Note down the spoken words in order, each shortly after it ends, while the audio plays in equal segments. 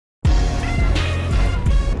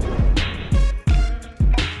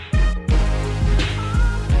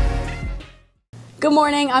Good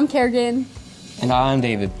morning, I'm Kerrigan. And I'm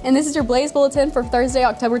David. And this is your Blaze Bulletin for Thursday,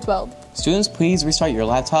 October 12th. Students, please restart your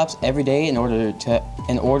laptops every day in order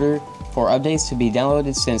for updates to be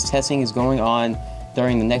downloaded since testing is going on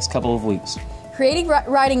during the next couple of weeks. Creative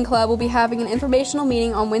Writing Club will be having an informational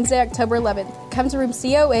meeting on Wednesday, October 11th. Come to room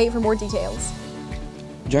CO8 for more details.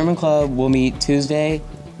 German Club will meet Tuesday,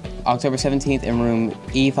 October 17th in room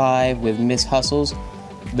E5 with Miss Hustles.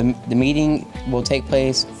 The meeting will take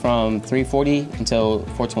place from 3:40 until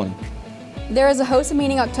 4:20. There is a HOSA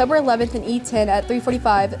meeting October 11th in E10 at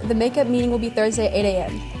 3:45. The makeup meeting will be Thursday at 8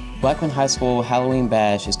 a.m. Blackman High School Halloween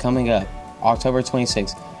Bash is coming up October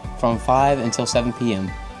 26th from 5 until 7 p.m.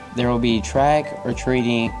 There will be track or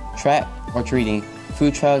treating,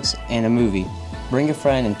 food trucks, and a movie. Bring a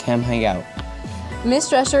friend and come hang out. Miss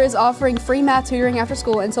Drescher is offering free math tutoring after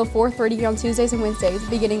school until 4:30 on Tuesdays and Wednesdays,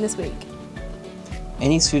 beginning this week.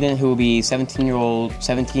 Any student who will be 17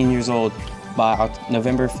 years old by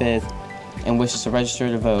November 5th and wishes to register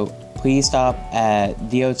to vote, please stop at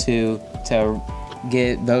DO2 to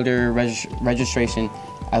get voter registration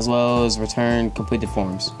as well as return completed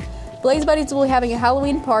forms. Blaze Buddies will be having a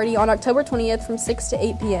Halloween party on October 20th from 6 to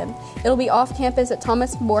 8 p.m. It'll be off campus at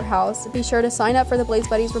Thomas More House. Be sure to sign up for the Blaze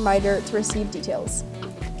Buddies reminder to receive details.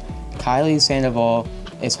 Kylie Sandoval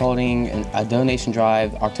is holding a donation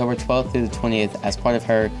drive October 12th through the 20th as part of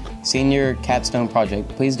her senior capstone project.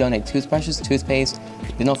 Please donate toothbrushes, toothpaste,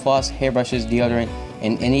 dental floss, hairbrushes, deodorant,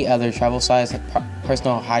 and any other travel-sized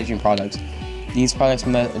personal hygiene products. These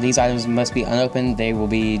items must be unopened. They will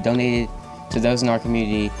be donated to those in our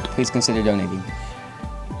community. Please consider donating.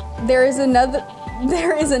 There is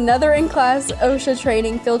another in-class OSHA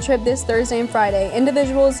training field trip this Thursday and Friday.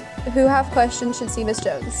 Individuals who have questions should see Ms.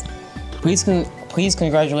 Jones. Please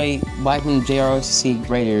congratulate Blackman JROTC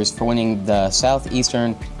Raiders for winning the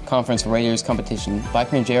Southeastern Conference Raiders competition.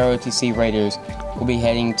 Blackman JROTC Raiders will be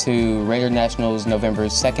heading to Raider Nationals November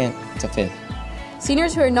 2nd to 5th.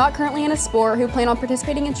 Seniors who are not currently in a sport who plan on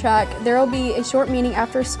participating in track, there will be a short meeting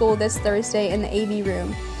after school this Thursday in the AV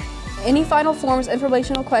room. Any final forms,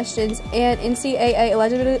 informational questions, and NCAA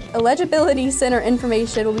Eligibility Center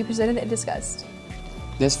information will be presented and discussed.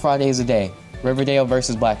 This Friday is the day. Riverdale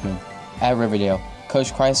versus Blackman. At Riverdale.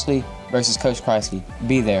 Coach Chrisley versus Coach Chrisley.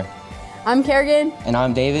 Be there. I'm Kerrigan. And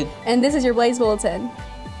I'm David. And this is your Blaze Bulletin.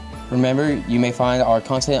 Remember, you may find our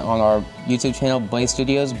content on our YouTube channel, Blaze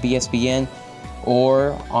Studios, BSBN,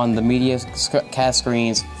 or on the media cast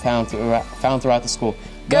screens found throughout the school.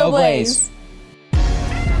 Go Blaze!